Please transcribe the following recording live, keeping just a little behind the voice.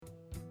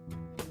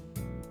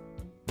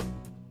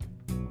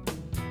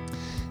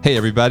Hey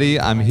everybody,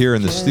 I'm here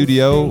in the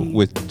studio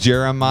with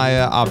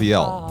Jeremiah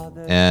Aviel,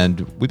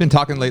 and we've been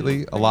talking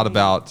lately a lot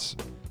about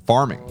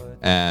farming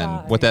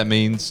and what that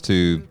means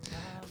to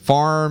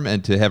farm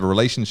and to have a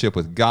relationship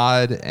with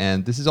God,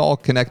 and this is all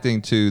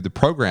connecting to the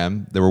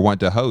program that we're wanting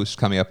to host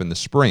coming up in the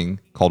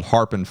spring called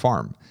Harp and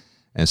Farm.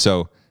 And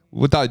so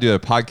we thought I'd do a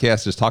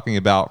podcast just talking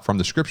about from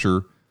the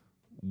scripture,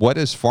 what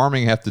does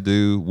farming have to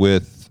do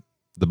with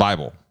the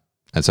Bible?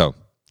 And so,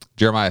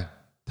 Jeremiah,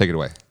 take it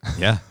away.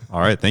 Yeah.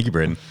 All right. Thank you,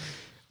 Braden.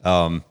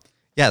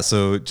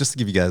 So just to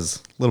give you guys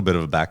a little bit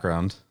of a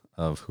background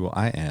of who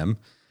I am.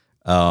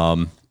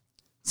 I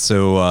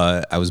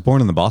was born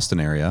in the Boston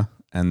area,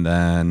 and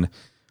then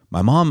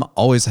my mom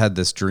always had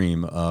this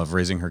dream of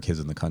raising her kids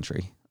in the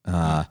country.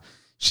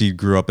 She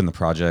grew up in the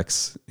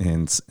projects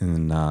in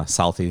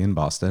Southie in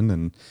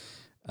Boston,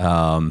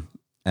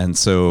 and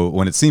so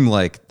when it seemed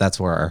like that's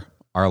where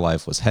our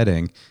life was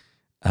heading,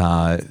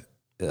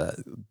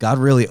 God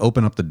really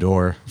opened up the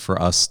door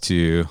for us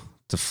to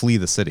flee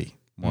the city,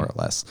 more or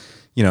less.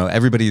 You know,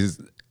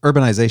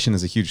 urbanization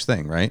is a huge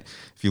thing, right?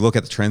 If you look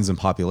at the trends in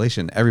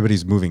population,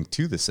 everybody's moving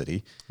to the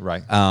city.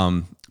 Right.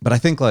 But I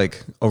think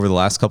like over the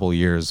last couple of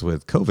years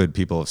with COVID,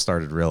 people have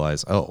started to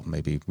realize, oh,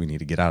 maybe we need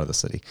to get out of the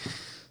city.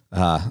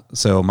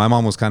 So my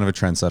mom was kind of a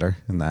trendsetter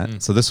in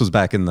that. So this was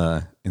back in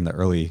the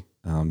early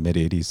mid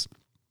 80s.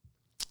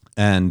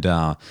 And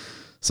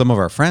some of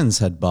our friends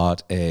had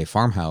bought a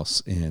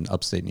farmhouse in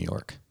upstate New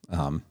York,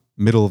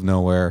 middle of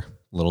nowhere,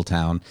 little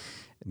town.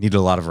 It needed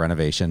a lot of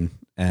renovation.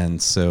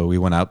 And so we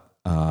went out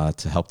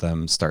to help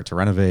them start to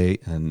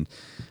renovate and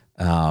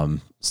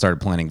started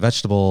planting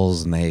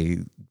vegetables, and they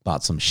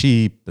bought some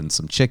sheep and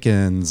some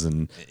chickens.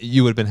 And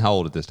You would have been how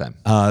old at this time?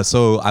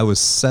 so I was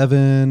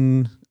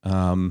 7,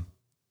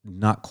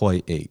 not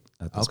quite 8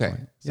 at this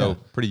point. So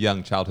pretty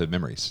young childhood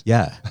memories.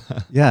 Yeah.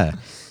 Yeah.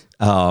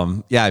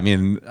 I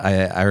mean,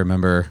 I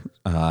remember,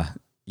 my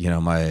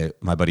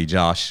buddy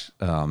Josh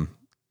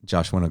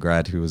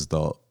Winograd, who was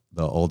the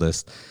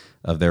oldest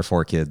of their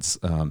 4 kids.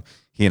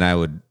 He and I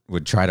would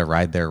try to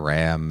ride their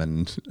ram,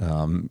 and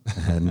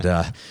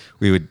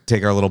we would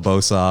take our little bow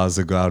saws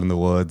and go out in the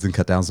woods and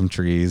cut down some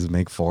trees and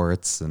make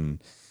forts,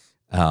 and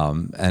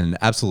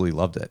absolutely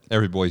loved it.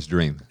 Every boy's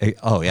dream.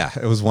 Oh yeah,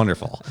 it was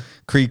wonderful.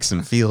 Creeks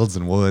and fields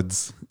and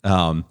woods,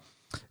 and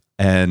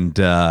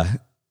at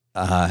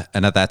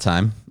that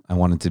time I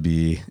wanted to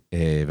be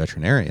a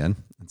veterinarian,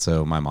 and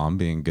so my mom,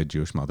 being a good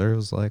Jewish mother,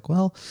 was like,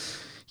 well,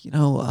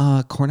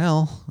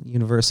 Cornell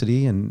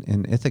University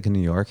in Ithaca,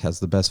 New York, has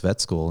the best vet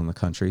school in the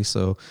country.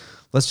 So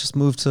let's just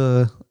move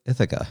to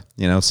Ithaca,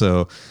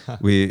 So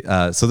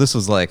so this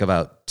was like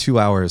about 2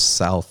 hours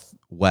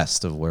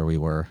southwest of where we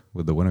were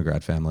with the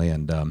Winograd family,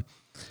 and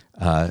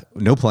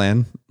no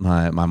plan.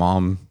 My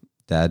mom,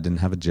 dad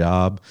didn't have a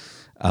job,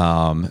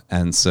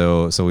 and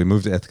so we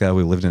moved to Ithaca.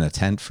 We lived in a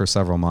tent for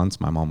several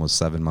months. My mom was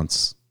 7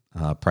 months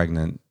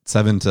pregnant,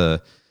 7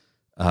 to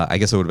I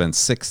guess it would have been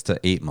 6 to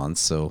 8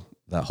 months. So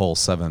that whole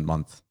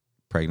 7-month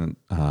pregnant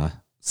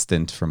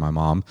stint for my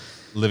mom.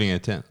 Living in a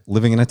tent.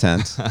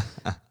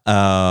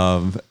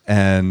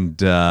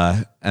 And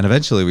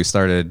eventually we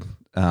started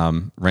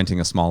renting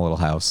a small little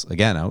house,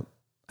 again,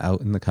 out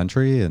in the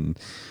country, and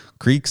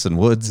creeks and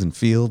woods and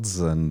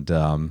fields, and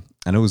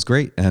it was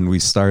great. And we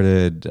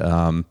started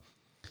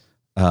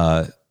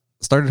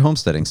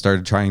homesteading,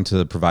 started trying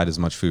to provide as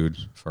much food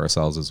for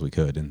ourselves as we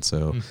could. And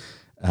so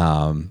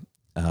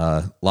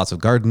lots of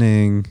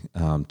gardening,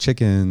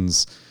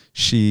 chickens,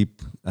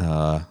 sheep,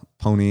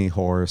 pony,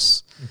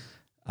 horse,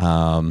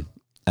 and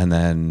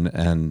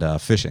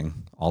fishing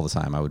all the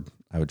time. I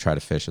would try to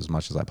fish as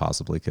much as I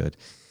possibly could.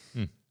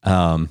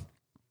 And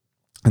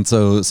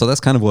so that's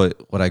kind of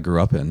what I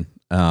grew up in.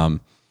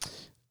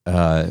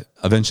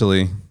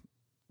 Eventually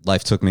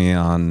life took me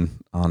on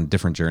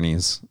different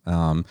journeys,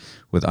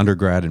 with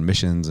undergrad and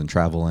missions and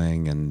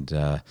traveling, and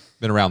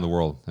Been around the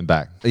world and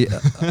back.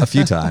 a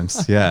few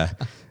times. Yeah.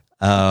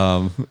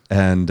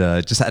 And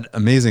just had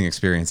amazing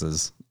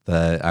experiences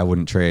that I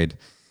wouldn't trade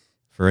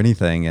for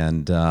anything,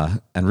 and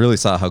really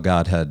saw how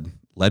God had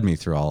led me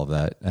through all of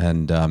that.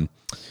 And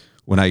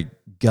when I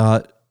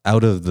got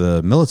out of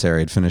the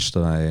military, I'd finished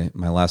my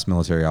last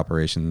military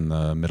operation in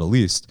the Middle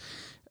East,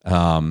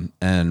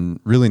 and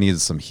really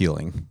needed some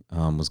healing.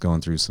 Was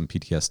going through some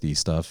PTSD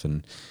stuff,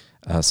 and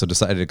so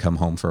decided to come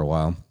home for a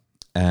while.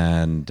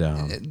 And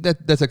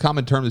that's a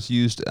common term that's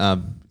used.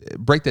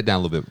 Break that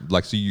down a little bit.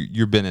 Like, so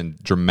you've been in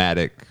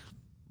dramatic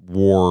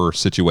war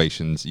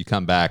situations. You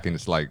come back, and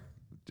it's like,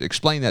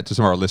 explain that to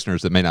some of our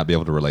listeners that may not be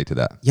able to relate to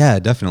that. Yeah,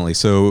 definitely.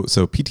 So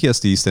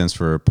PTSD stands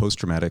for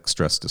post-traumatic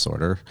stress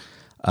disorder.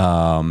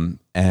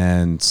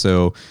 And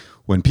so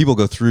when people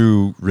go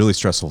through really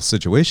stressful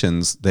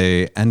situations,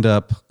 they end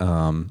up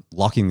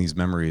locking these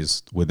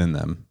memories within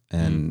them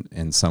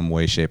in some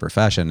way, shape, or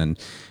fashion. And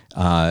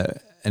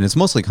it's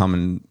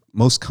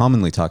most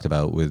commonly talked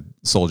about with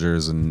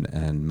soldiers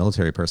and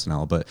military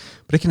personnel, but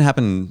it can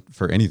happen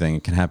for anything.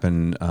 It can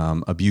happen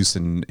abuse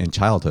in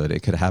childhood.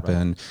 It could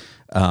happen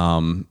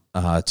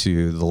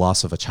to the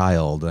loss of a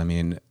child. I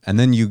mean, and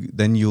then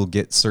you'll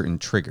get certain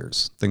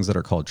triggers, things that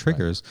are called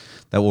triggers,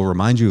 that will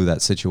remind you of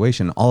that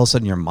situation. All of a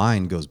sudden, your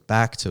mind goes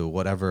back to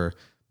whatever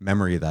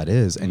memory that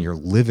is, and you're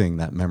living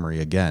that memory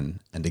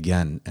again and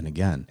again and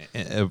again.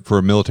 For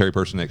a military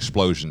person, an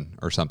explosion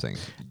or something.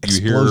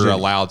 You hear a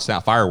loud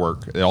sound,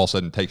 firework, it all of a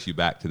sudden takes you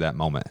back to that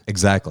moment.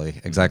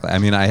 Exactly. I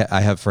mean, I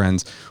have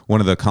friends,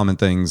 one of the common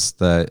things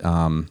that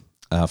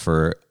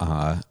for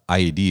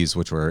IEDs,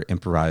 which were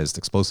improvised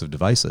explosive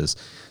devices,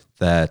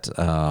 that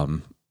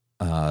Al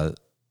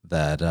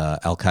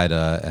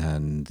Qaeda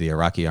and the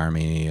Iraqi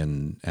army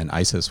and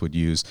ISIS would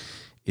use,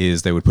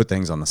 is they would put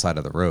things on the side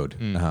of the road.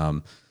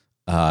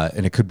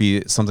 And it could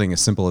be something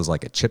as simple as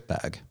like a chip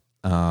bag.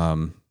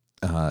 And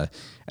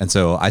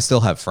so I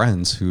still have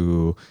friends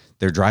who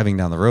they're driving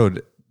down the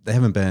road. They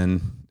haven't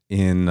been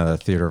in a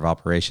theater of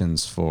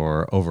operations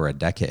for over a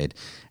decade,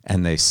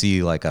 and they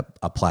see like a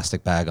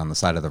plastic bag on the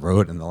side of the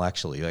road, and they'll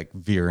actually like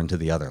veer into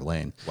the other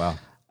lane. Wow.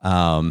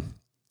 So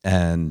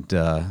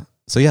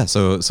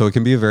it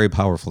can be a very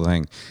powerful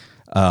thing.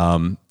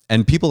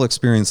 And people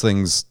experience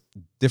things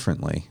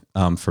differently.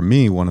 For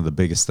me, one of the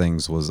biggest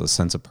things was a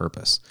sense of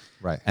purpose.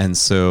 Right. And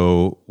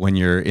so when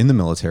you're in the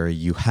military,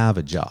 you have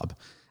a job,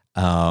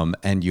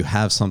 and you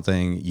have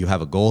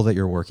a goal that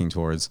you're working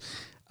towards,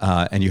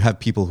 and you have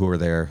people who are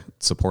there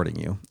supporting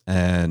you.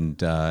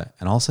 And all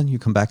of a sudden you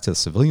come back to the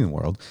civilian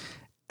world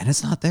and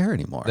it's not there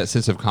anymore. That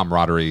sense of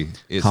camaraderie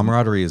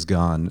is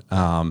gone.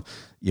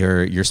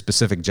 Your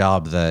specific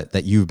job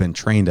that you've been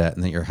trained at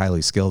and that you're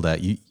highly skilled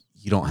at, you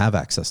don't have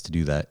access to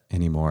do that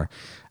anymore.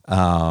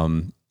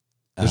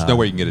 There's no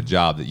way you can get a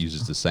job that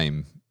uses the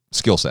same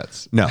skill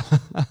sets. No,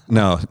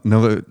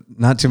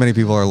 not too many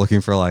people are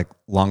looking for like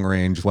long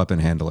range weapon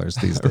handlers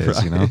these days,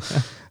 Right. you know?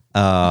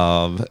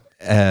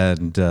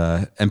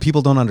 And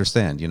people don't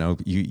understand, you know,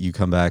 you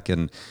come back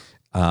and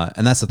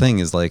that's the thing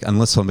is like,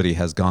 unless somebody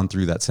has gone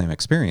through that same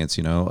experience,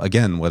 you know,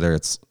 again, whether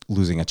it's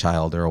losing a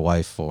child or a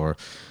wife or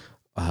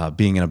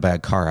being in a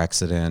bad car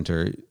accident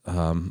or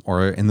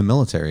in the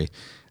military,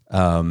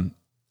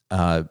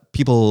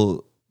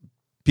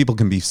 people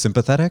can be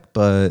sympathetic,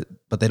 but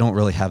they don't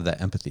really have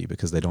that empathy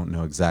because they don't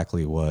know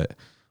exactly what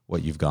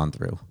you've gone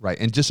through. Right.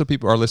 And just so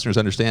our listeners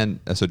understand,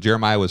 so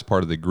Jeremiah was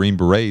part of the Green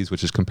Berets,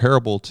 which is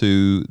comparable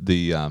to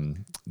the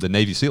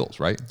Navy SEALs,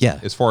 right? Yeah.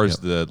 As far as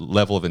the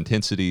level of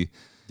intensity.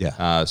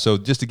 Yeah. So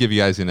just to give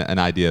you guys an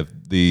idea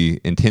of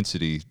the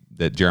intensity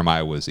that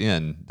Jeremiah was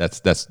in,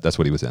 that's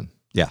what he was in.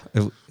 Yeah,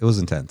 it was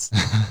intense.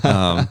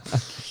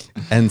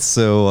 And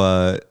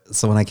so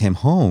when I came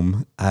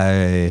home,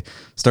 I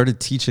started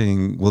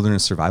teaching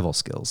wilderness survival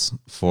skills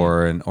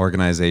for an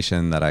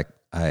organization that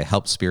I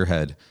helped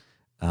spearhead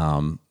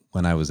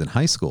when I was in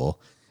high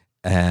school,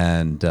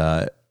 and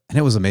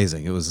it was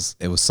amazing. It was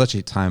such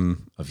a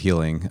time of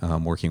healing,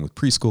 working with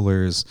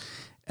preschoolers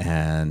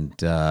and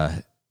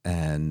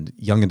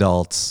young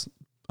adults,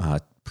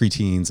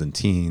 preteens and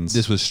teens.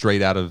 This was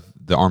straight out of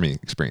the Army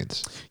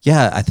experience.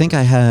 Yeah, I think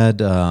I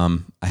had a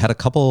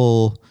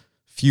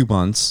few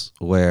months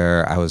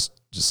where I was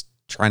just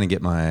trying to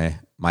get my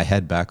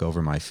head back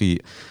over my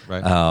feet.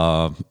 Right.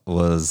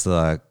 Was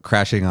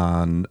crashing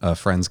on a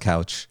friend's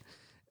couch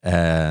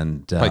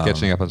and Probably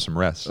catching up on some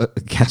rest.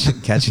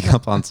 catching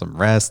up on some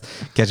rest,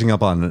 catching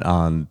up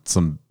on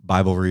some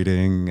Bible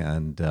reading,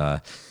 and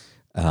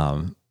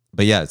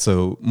but yeah,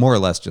 so more or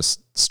less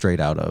just straight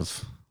out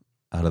of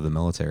the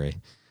military.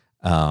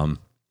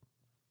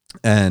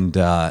 And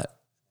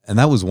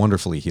that was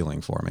wonderfully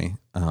healing for me.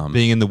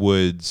 Being in the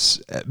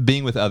woods,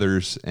 being with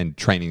others, and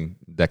training,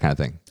 that kind of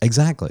thing.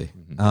 Exactly.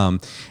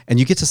 Mm-hmm. And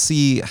you get to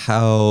see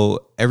how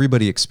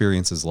everybody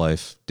experiences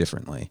life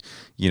differently.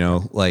 You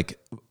know, like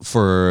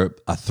for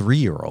a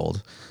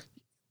 3-year-old,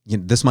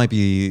 this might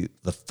be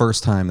the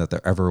first time that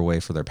they're ever away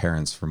from their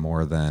parents for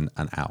more than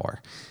an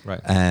hour.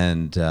 Right.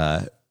 And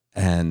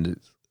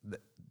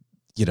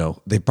you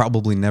know, they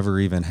probably never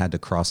even had to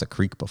cross a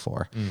creek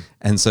before.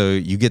 And so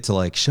you get to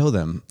like show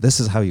them, this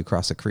is how you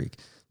cross a creek.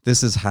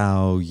 This is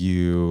how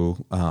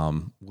you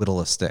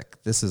whittle a stick.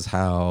 This is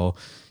how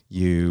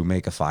you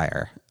make a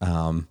fire.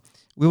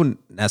 We wouldn't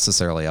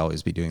necessarily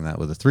always be doing that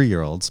with the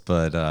 3-year-olds,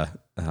 but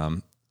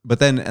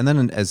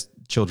then as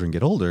children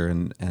get older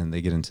and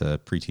they get into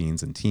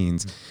preteens and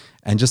teens,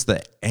 and just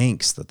the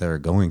angst that they're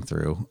going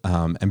through,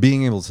 and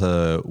being able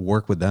to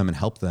work with them and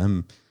help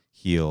them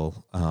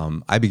heal,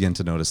 I began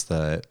to notice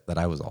that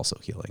I was also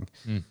healing.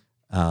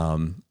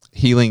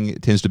 Healing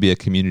tends to be a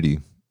community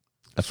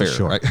affair,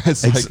 sure. right?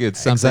 It's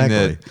something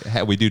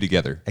that we do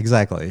together.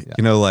 Exactly. Yeah.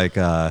 You know, like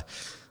the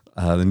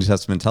New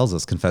Testament tells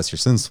us, confess your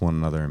sins to one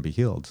another and be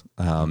healed.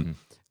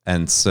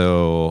 And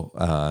so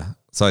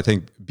I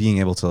think being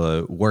able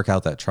to work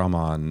out that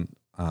trauma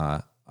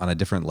on a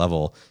different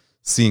level,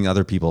 seeing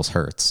other people's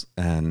hurts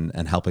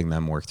and helping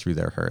them work through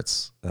their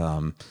hurts,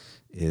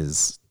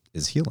 is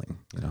healing,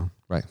 you know?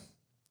 Right.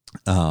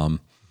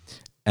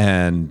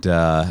 And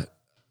so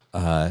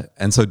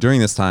during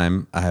this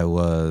time, I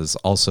was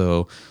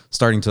also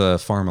starting to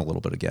farm a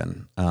little bit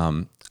again.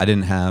 I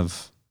didn't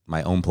have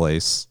my own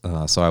place,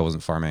 so I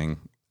wasn't farming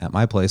at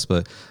my place,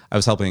 but I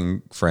was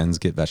helping friends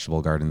get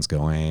vegetable gardens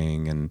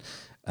going and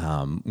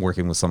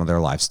working with some of their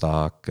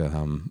livestock,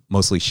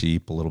 mostly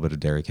sheep, a little bit of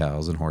dairy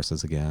cows and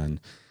horses again.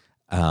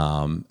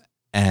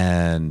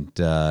 And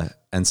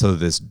so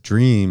this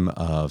dream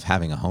of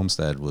having a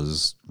homestead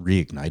was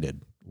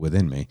reignited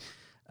within me.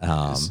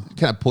 It's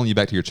kind of pulling you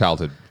back to your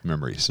childhood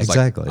memories. It's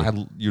exactly. Like,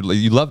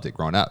 you loved it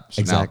growing up.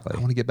 So exactly. Now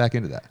I want to get back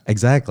into that.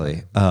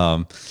 Exactly.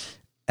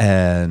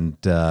 And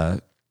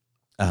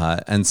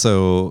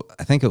so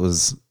I think it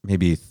was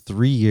maybe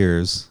 3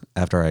 years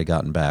after I had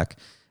gotten back,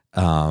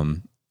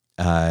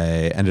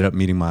 I ended up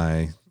meeting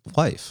my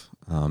wife,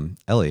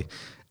 Ellie.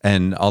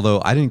 And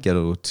although I didn't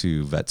go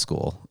to vet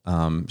school,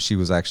 she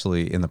was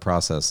actually in the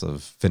process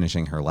of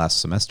finishing her last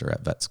semester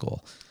at vet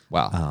school.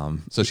 Wow.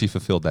 So she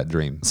fulfilled that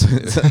dream.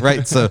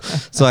 Right. So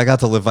I got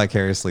to live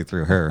vicariously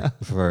through her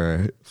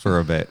for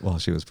a bit while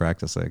she was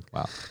practicing.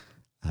 Wow.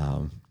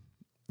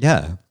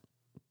 Yeah.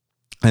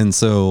 And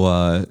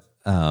so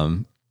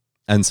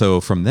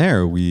from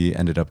there we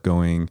ended up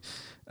going,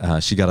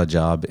 she got a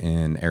job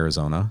in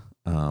Arizona,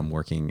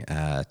 working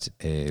at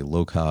a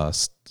low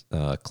cost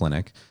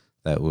clinic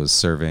that was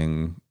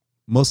serving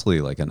mostly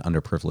like an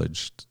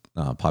underprivileged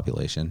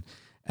population.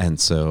 And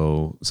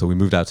so we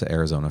moved out to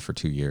Arizona for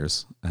 2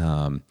 years,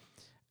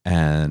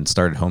 and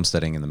started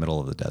homesteading in the middle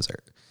of the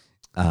desert.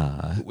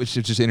 Which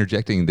is just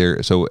interjecting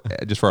there. So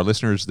just for our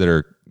listeners that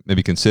are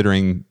maybe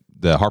considering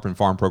the Harpin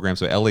Farm program.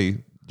 So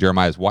Ellie,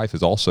 Jeremiah's wife,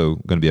 is also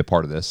going to be a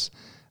part of this.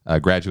 A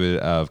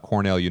graduate of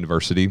Cornell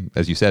University,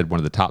 as you said,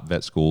 one of the top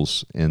vet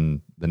schools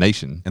in the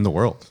nation. In the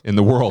world.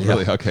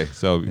 Really? Okay.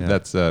 So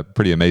that's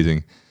pretty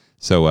amazing.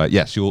 So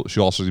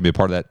she'll also be a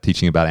part of that,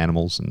 teaching about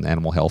animals and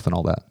animal health and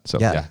all that. So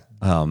yeah.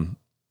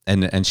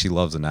 And she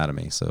loves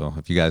anatomy. So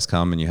if you guys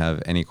come and you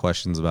have any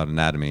questions about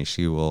anatomy,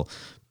 she will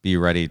be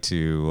ready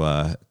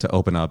to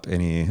open up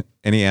any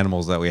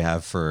animals that we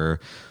have for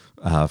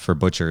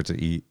butcher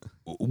to eat.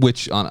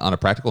 Which on a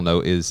practical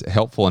note is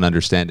helpful in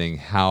understanding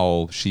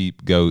how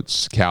sheep,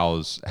 goats,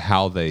 cows,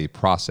 how they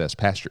process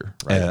pasture,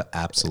 right?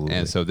 Absolutely.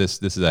 And so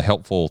this is a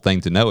helpful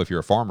thing to know if you're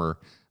a farmer.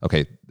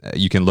 Okay,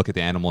 you can look at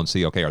the animal and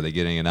see, okay, are they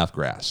getting enough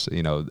grass?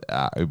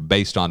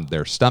 Based on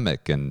their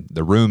stomach and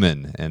the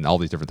rumen and all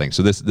these different things.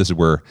 So this is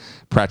where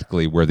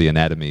the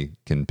anatomy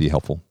can be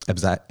helpful.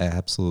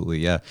 Absolutely,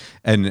 yeah.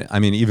 And I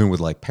mean, even with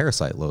like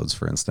parasite loads,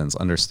 for instance,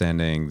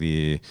 understanding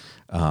the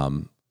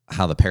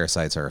how the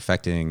parasites are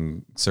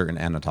affecting certain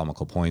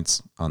anatomical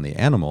points on the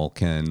animal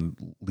can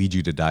lead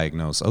you to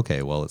diagnose,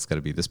 okay, well, it's got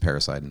to be this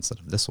parasite instead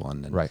of this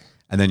one. And, right.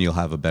 And then you'll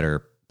have a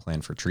better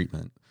plan for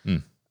treatment.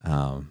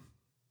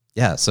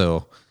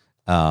 So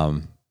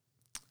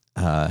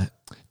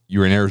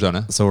you're in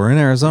Arizona. So we're in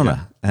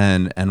Arizona,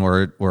 and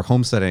we're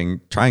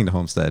homesteading, trying to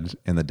homestead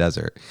in the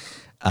desert.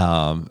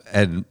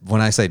 And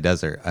when I say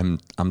desert, I'm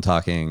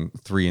talking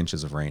 3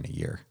 inches of rain a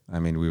year. I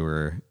mean, we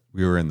were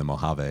in the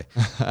Mojave.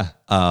 What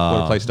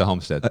a place to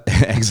homestead.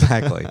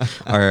 Exactly.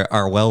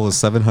 Our well was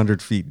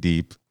 700 feet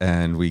deep,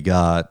 and we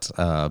got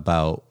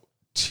about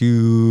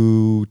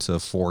 2 to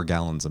 4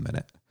 gallons a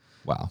minute.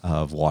 Wow.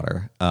 Of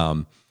water.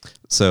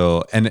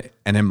 So in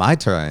my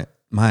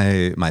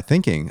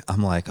thinking,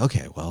 I'm like,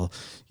 okay, well,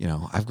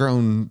 I've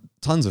grown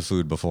tons of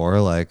food before.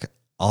 Like,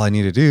 all I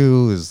need to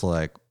do is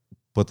like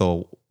put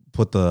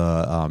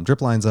the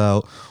drip lines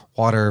out,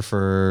 water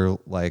for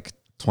like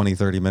 20,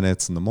 30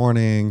 minutes in the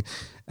morning,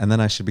 and then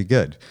I should be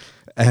good.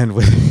 And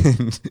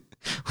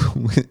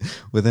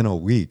within a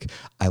week,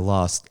 I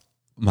lost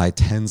my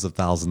tens of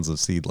thousands of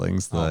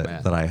seedlings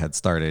that I had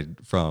started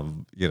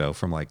from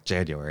like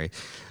January.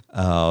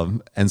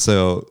 And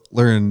so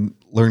learn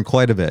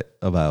quite a bit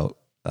about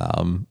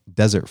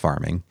desert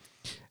farming,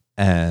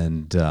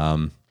 and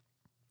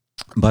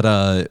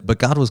but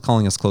God was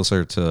calling us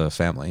closer to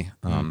family.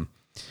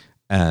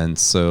 And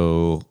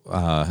so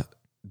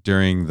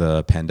during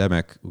the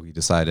pandemic, we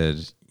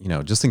decided,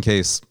 just in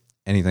case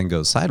anything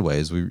goes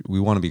sideways, we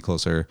want to be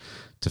closer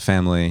to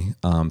family.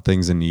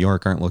 Things in New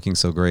York aren't looking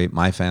so great.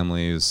 My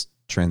family is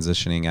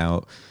transitioning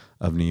out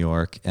of New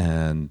York,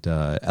 and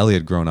Ellie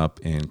had grown up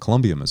in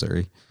Columbia,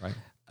 Missouri. Right.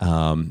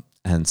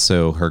 And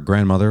so her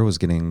grandmother was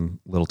getting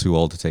a little too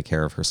old to take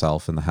care of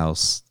herself in the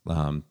house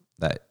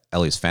that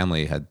Ellie's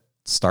family had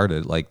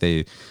started. Like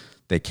they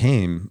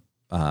came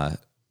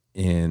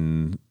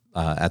in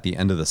at the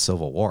end of the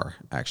Civil War,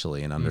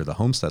 actually, and under the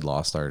homestead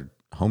law, started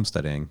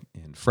homesteading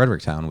in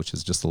Fredericktown, which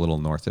is just a little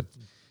north of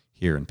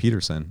here in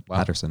Patterson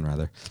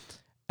rather.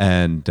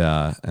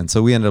 And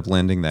so we ended up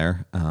landing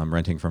there,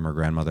 renting from her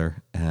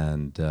grandmother,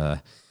 and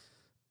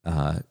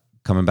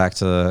coming back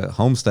to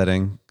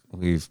homesteading.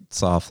 We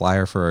saw a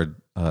flyer for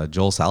a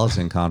Joel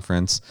Salatin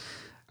conference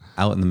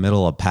out in the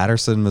middle of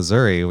Patterson,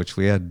 Missouri, which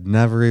we had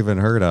never even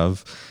heard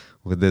of,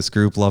 with this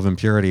group Love and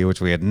Purity,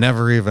 which we had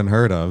never even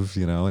heard of,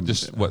 and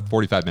just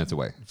 45 minutes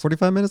away.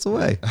 45 minutes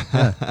away.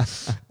 Yeah.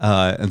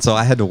 And so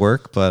I had to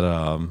work, but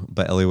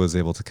Ellie was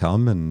able to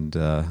come,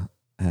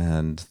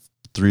 and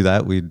through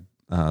that we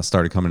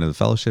started coming to the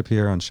fellowship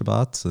here on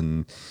Shabbats,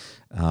 and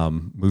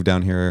moved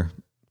down here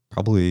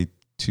probably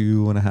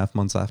 2.5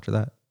 months after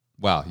that.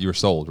 Wow, you were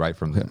sold right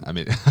from the. I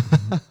mean,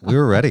 We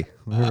were ready.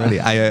 We were ready.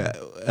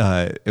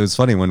 It was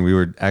funny when we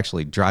were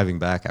actually driving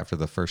back after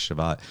the first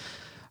Shabbat.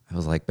 I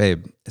was like,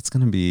 babe, it's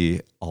going to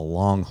be a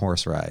long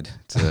horse ride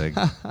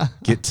to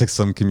get to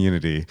some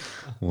community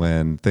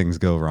when things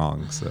go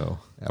wrong. So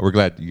yeah, we're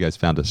glad you guys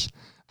found us.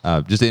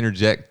 Just to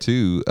interject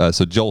too,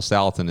 so Joel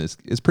Salatin is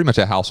pretty much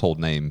a household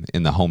name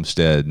in the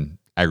homestead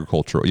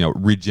agricultural,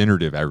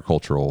 regenerative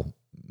agricultural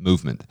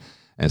movement.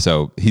 And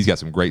so he's got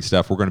some great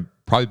stuff. We're going to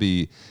probably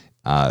be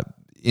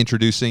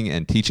introducing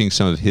and teaching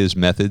some of his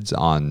methods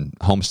on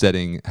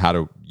homesteading, how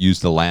to use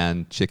the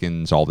land,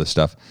 chickens, all this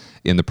stuff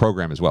in the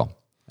program as well.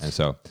 And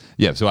so,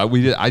 yeah, so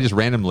I just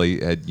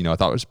randomly, I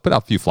thought I was put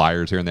out a few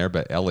flyers here and there,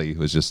 but Ellie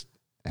was just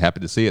happy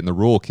to see it in the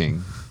Rural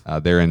King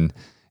there in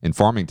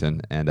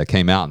Farmington, and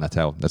came out, and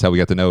that's how we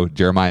got to know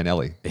Jeremiah and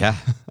Ellie. yeah.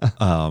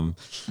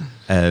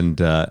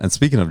 And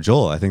speaking of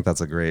Joel, I think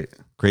that's a great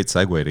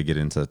segue to get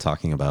into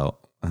talking about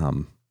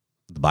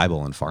the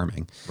Bible and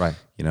farming. Right.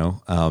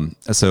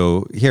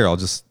 So here I'll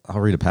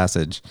read a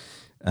passage.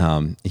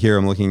 Here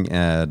I'm looking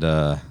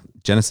at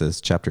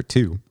Genesis chapter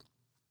 2.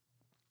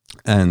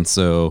 And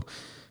so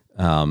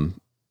the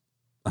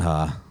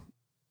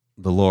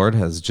Lord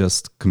has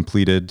just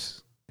completed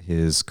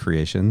his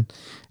creation,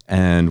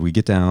 and we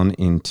get down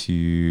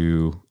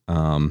into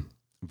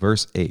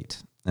verse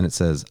 8, and it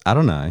says,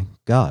 Adonai,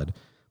 God,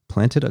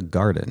 planted a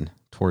garden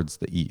towards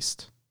the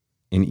east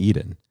in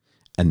Eden,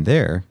 and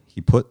there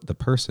he put the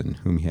person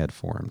whom he had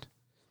formed.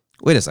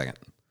 Wait a second.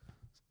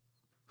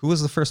 Who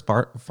was the first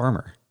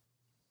farmer?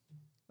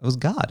 It was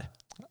God.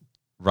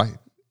 Right.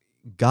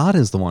 God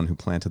is the one who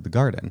planted the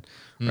garden,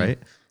 right?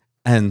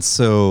 And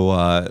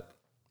so,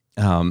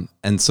 to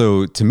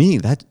me,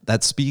 that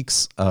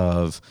speaks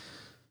of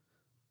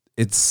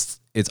it's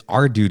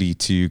our duty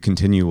to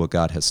continue what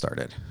God has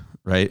started,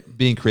 right?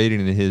 Being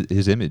created in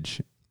his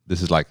image.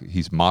 This is like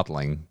he's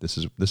modeling. This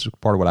is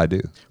part of what I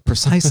do.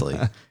 Precisely.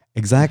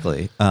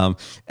 Exactly.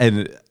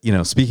 And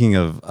speaking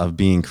of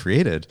being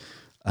created,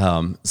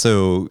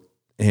 so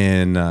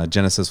in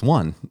Genesis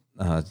 1,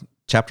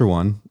 chapter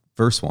 1,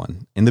 verse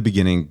 1, in the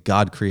beginning,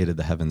 God created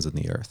the heavens and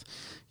the earth.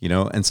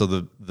 And so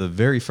the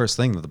very first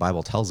thing that the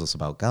Bible tells us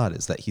about God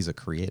is that he's a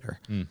creator.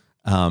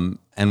 And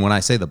when I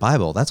say the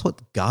Bible, that's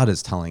what God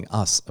is telling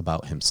us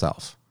about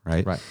himself,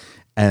 right? Right.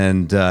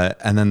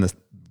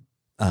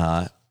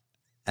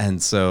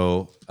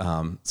 So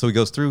he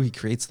goes through, he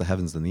creates the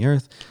heavens and the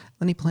earth,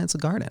 then he plants a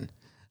garden.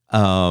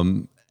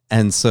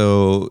 And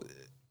so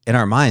in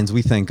our minds,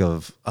 we think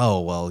of,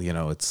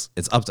 it's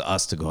up to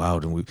us to go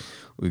out and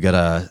we got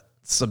to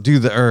subdue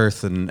the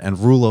earth and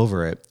rule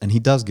over it. And he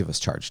does give us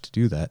charge to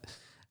do that.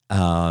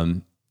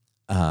 But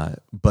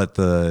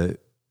the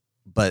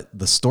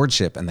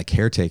stewardship and the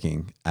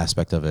caretaking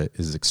aspect of it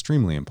is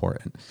extremely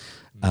important.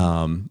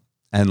 And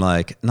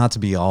like, not to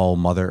be all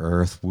Mother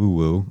Earth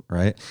woo-woo,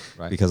 right?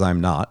 Because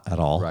I'm not at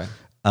all. Right.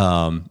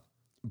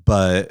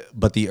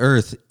 But the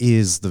earth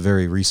is the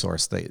very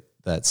resource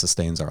that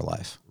sustains our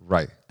life.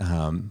 Right.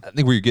 I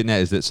think what you're getting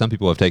at is that some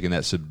people have taken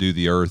that subdue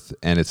the earth,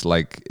 and it's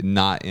like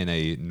not in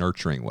a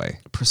nurturing way.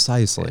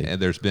 Precisely. And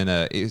there's been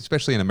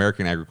especially in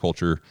American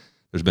agriculture,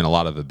 there's been a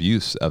lot of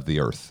abuse of the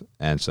earth.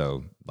 And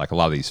so like a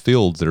lot of these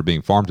fields that are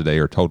being farmed today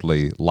are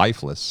totally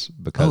lifeless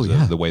because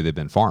of the way they've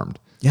been farmed.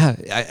 Yeah.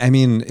 I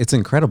mean, it's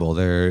incredible.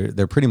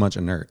 They're pretty much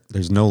inert.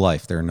 There's no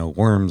life. There are no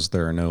worms.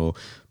 There are no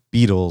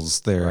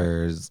beetles.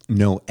 There's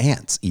no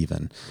ants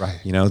even. Right.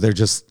 They're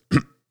just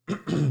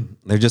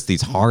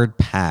these hard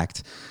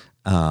packed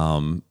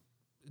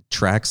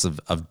tracts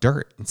of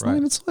dirt. It's not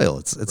even soil.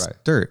 It's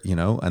dirt,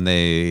 and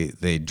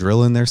they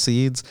drill in their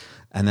seeds,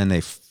 and then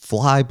they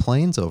fly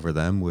planes over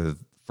them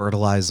with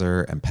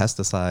fertilizer and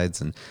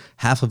pesticides, and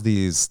half of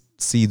these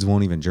seeds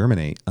won't even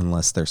germinate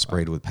unless they're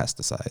sprayed with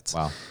pesticides.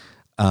 Wow.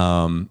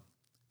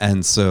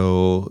 And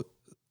so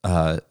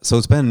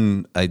it's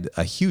been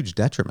a huge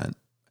detriment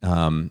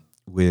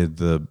with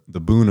the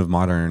boon of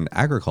modern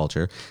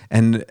agriculture,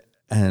 and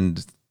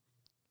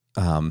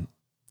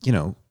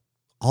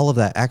all of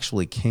that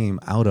actually came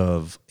out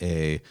of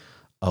a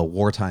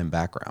wartime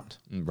background.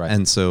 Right.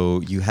 And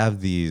so you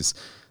have these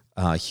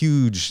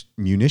huge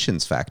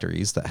munitions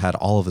factories that had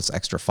all of this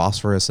extra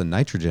phosphorus and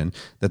nitrogen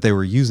that they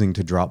were using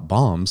to drop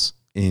bombs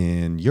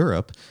in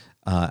Europe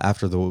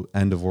after the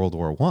end of World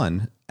War I.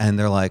 And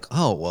they're like,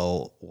 oh,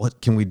 well,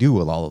 what can we do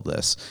with all of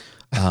this?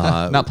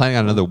 Not planning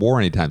on another war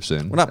anytime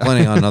soon. We're not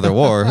planning on another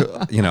war,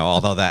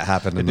 although that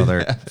happened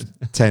another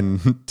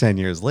 10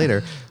 years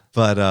later,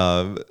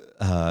 but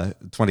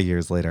 20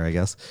 years later, I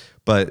guess.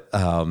 But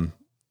so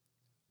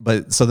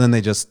then they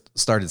just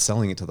started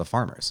selling it to the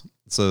farmers.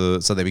 So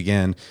they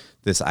began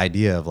this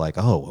idea of like,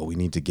 oh, well, we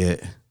need to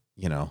get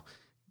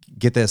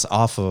this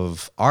off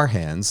of our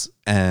hands,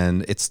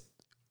 and it's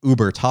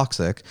uber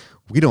toxic.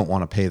 We don't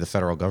want to pay the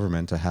federal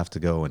government to have to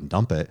go and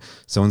dump it.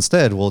 So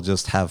instead, we'll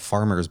just have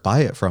farmers buy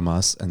it from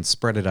us and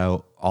spread it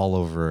out all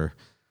over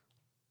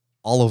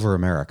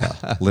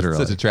America,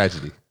 literally. Such a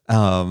tragedy.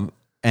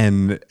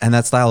 And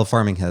that style of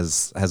farming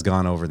has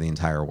gone over the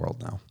entire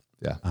world now.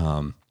 Yeah.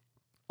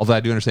 Although I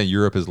do understand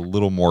Europe is a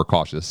little more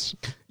cautious.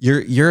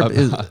 Europe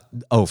is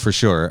for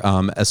sure,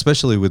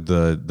 especially with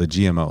the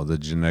GMO, the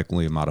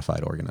genetically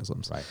modified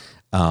organisms. Right.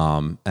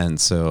 And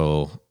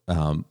so,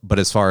 but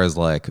as far as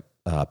like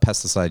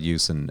pesticide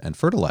use and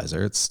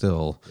fertilizer, it's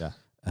still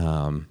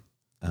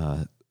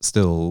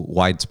still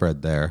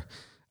widespread there.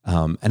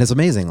 And it's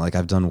amazing. Like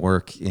I've done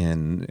work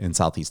in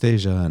Southeast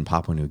Asia and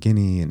Papua New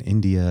Guinea and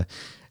India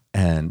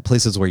and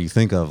places where you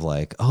think of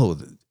like, oh,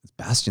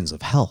 bastions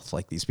of health.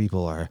 Like these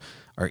people are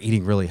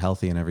eating really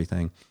healthy and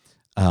everything.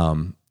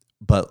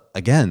 But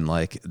again,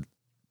 like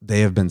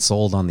they have been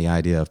sold on the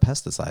idea of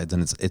pesticides,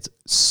 and it's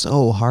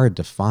so hard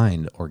to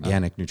find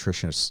organic,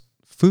 nutritious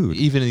food.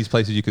 Even in these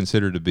places you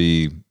consider to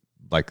be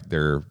like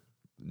they're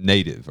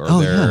native or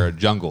they're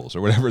jungles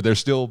or whatever, they're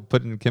still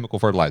putting chemical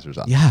fertilizers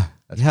on. Yeah.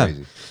 That's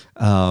crazy.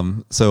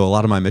 So a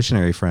lot of my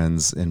missionary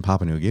friends in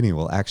Papua New Guinea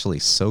will actually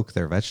soak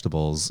their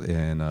vegetables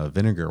in a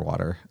vinegar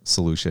water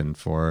solution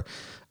for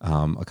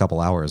a couple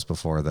hours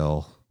before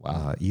they'll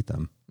eat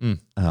them.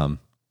 And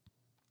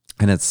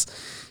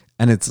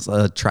it's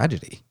a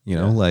tragedy, you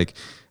know, like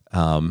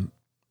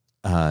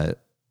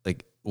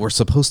we're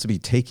supposed to be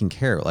taking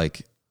care,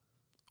 like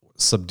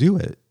subdue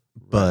it,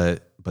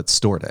 but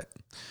stored it.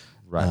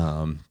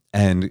 Right.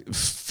 And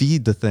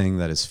feed the thing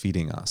that is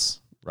feeding us.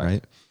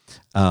 Right.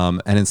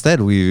 And instead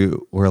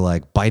we're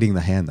like biting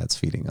the hand that's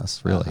feeding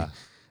us, really.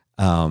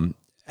 And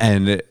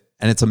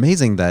it's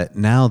amazing that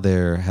now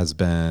there has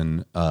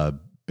been a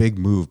big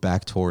move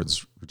back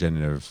towards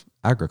regenerative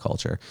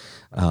agriculture.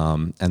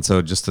 And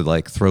so just to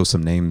like throw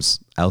some names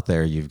out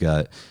there, you've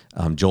got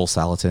Joel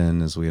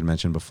Salatin, as we had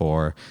mentioned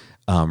before,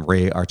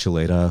 Ray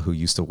Archuleta, who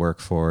used to work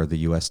for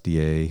the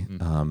USDA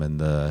and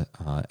the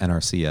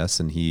NRCS,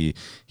 and he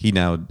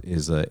now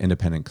is an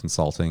independent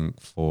consulting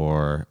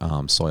for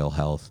soil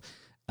health.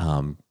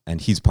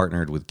 And he's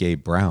partnered with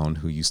Gabe Brown,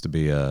 who used to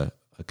be a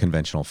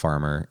conventional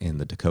farmer in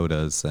the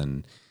Dakotas,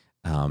 and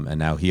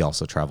now he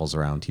also travels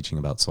around teaching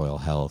about soil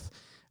health.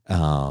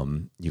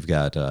 You've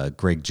got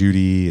Greg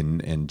Judy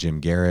and Jim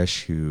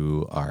Garish,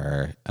 who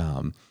are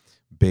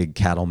big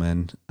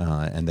cattlemen,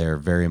 and they're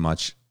very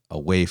much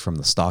away from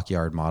the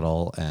stockyard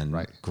model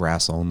and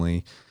grass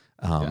only.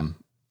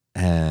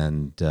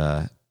 And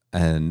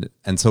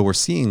so we're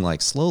seeing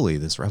like slowly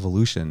this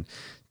revolution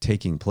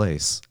taking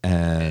place.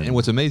 And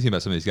what's amazing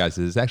about some of these guys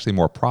is it's actually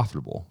more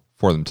profitable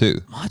for them too.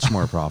 Much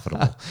more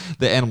profitable.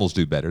 The animals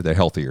do better. They're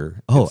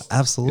healthier.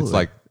 Absolutely. It's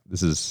like,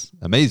 this is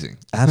amazing.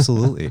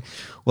 Absolutely.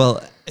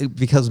 Well,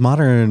 because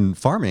modern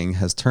farming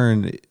has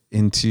turned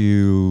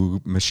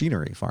into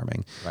machinery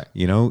farming. Right.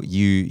 You know,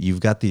 you've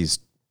got these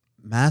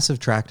massive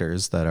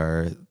tractors that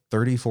are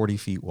 30, 40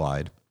 feet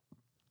wide,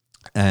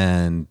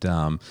 and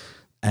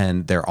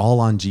they're all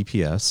on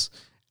GPS,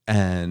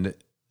 and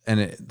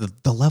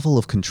the level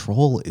of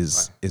control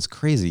is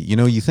crazy. You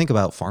know, you think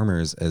about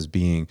farmers as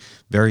being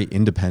very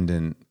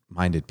independent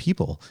minded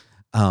people,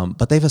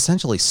 but they've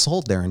essentially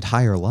sold their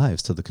entire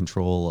lives to the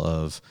control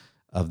of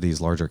these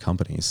larger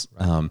companies,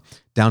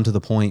 down to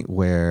the point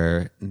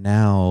where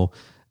now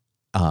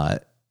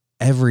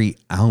every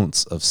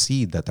ounce of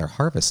seed that they're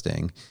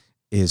harvesting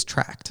is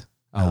tracked.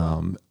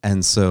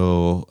 And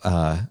so,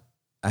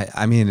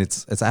 I mean,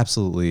 it's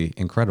absolutely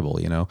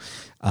incredible, you know?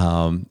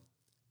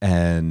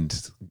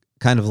 And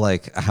kind of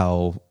like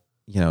how,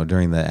 you know,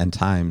 during the end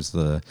times,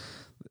 the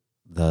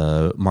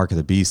mark of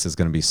the beast is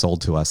going to be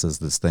sold to us as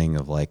this thing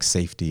of like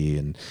safety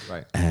and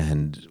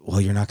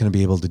well, you're not going to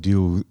be able to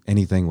do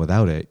anything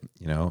without it,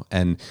 you know?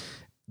 And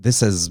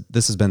this has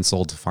been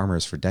sold to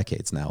farmers for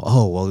decades now.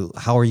 Oh, well,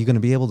 how are you going to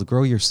be able to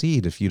grow your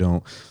seed if you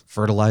don't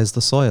fertilize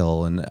the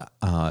soil? And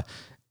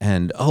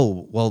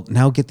oh, well,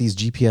 now get these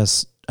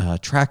GPS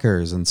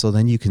trackers, and so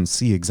then you can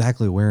see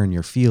exactly where in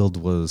your field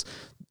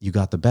you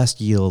got the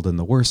best yield and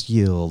the worst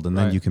yield, and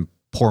then you can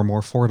pour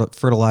more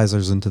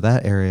fertilizers into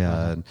that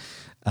area.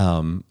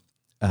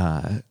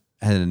 But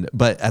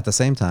at the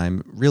same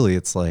time, really,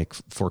 it's like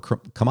for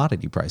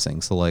commodity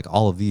pricing. So like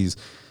all of these,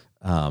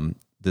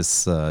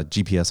 this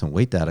GPS and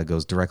weight data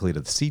goes directly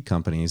to the seed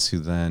companies, who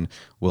then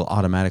will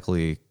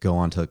automatically go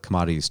onto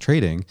commodities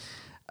trading.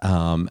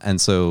 And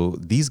so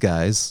these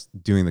guys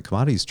doing the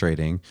commodities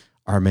trading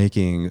are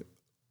making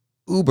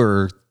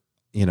uber,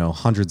 you know,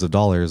 hundreds of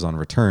dollars on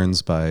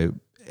returns by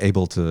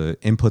able to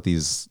input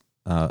these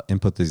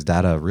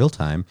data real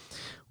time,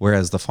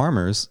 whereas the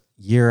farmers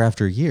year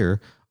after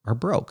year are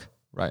broke.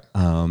 Right.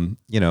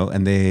 You know,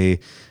 and they're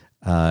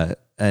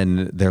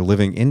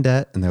living in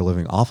debt, and they're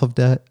living off of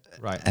debt.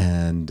 Right.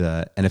 And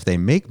if they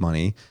make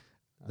money,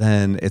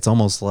 then it's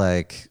almost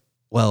like,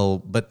 well,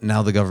 but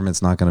now the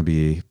government's not going to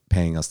be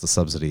paying us the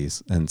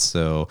subsidies. And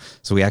so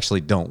we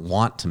actually don't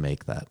want to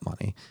make that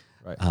money.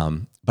 Right.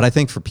 But I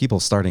think for people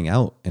starting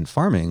out in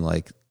farming,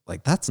 like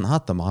that's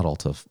not the model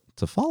to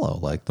follow.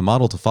 Like the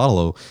model to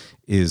follow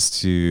is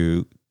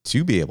to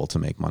be able to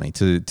make money,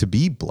 to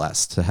be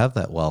blessed, to have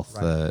that wealth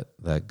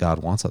that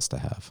God wants us to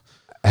have.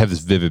 I have this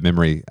vivid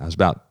memory. I was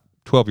about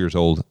 12 years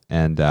old,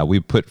 and we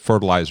put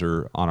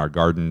fertilizer on our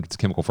garden. It's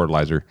chemical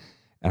fertilizer,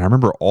 And I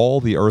remember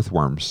all the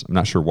earthworms, I'm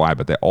not sure why,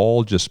 but they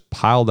all just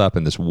piled up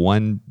in this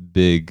one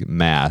big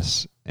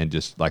mass and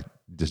just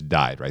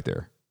died right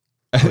there.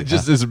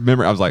 Just this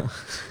memory, I was like,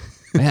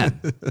 man,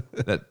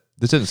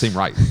 this doesn't seem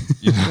right.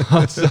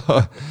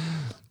 So,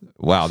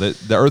 wow, the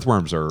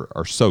earthworms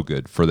are so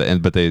good for the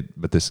end, but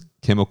this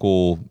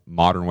chemical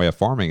modern way of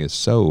farming is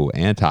so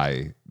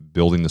anti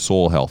building the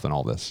soil health and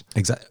all this.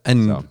 Exactly.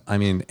 And I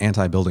mean,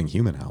 anti-building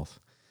human health.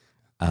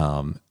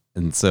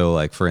 And so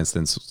like, for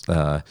instance,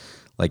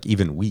 like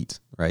even wheat,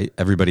 right?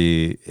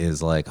 Everybody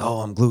is like,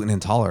 oh, I'm gluten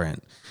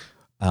intolerant.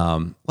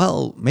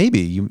 Well, maybe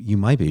you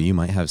might be, you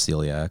might have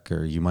celiac,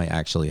 or you might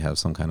actually have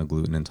some kind of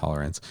gluten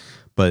intolerance,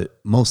 but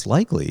most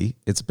likely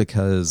it's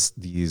because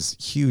these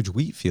huge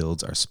wheat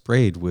fields are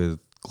sprayed with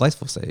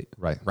glyphosate,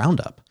 right?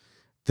 Roundup,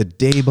 the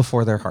day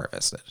before they're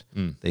harvested.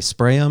 They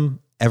spray them.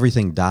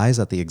 Everything dies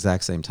at the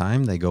exact same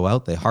time. They go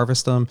out, they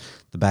harvest them.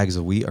 The bags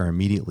of wheat are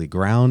immediately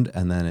ground,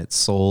 and then it's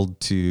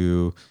sold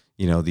to,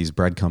 these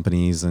bread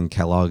companies and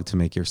Kellogg to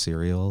make your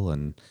cereal.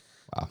 And,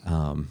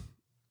 wow.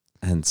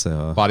 And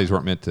so bodies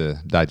weren't meant to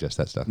digest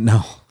that stuff.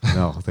 No,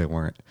 they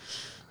weren't.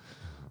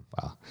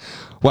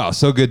 Wow.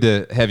 So good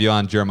to have you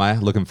on, Jeremiah.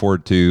 Looking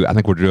forward to, I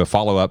think we'll do a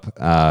follow-up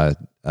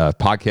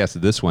podcast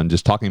of this one,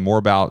 just talking more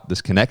about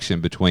this connection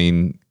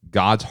between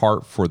God's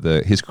heart for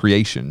his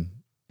creation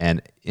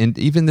and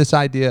even this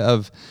idea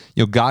of,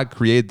 God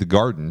created the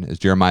garden, as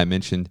Jeremiah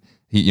mentioned.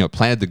 He,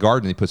 planted the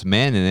garden. He puts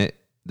man in it,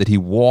 that he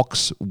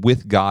walks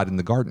with God in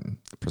the garden.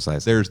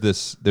 Precisely.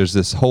 There's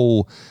this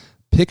whole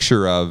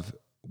picture of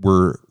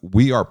where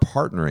we are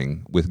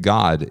partnering with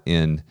God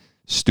in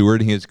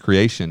stewarding his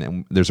creation,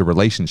 and there's a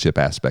relationship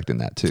aspect in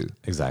that too.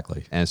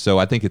 Exactly. And so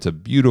I think it's a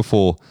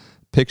beautiful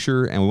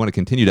picture, and we want to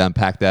continue to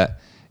unpack that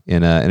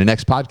in a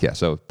next podcast.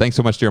 So thanks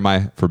so much,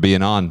 Jeremiah, for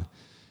being on.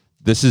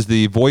 This is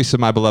the Voice of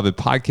My Beloved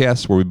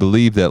podcast, where we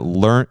believe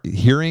that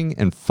hearing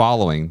and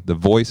following the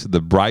voice of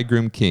the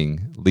bridegroom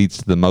king leads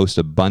to the most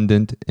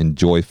abundant and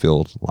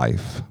joy-filled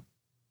life.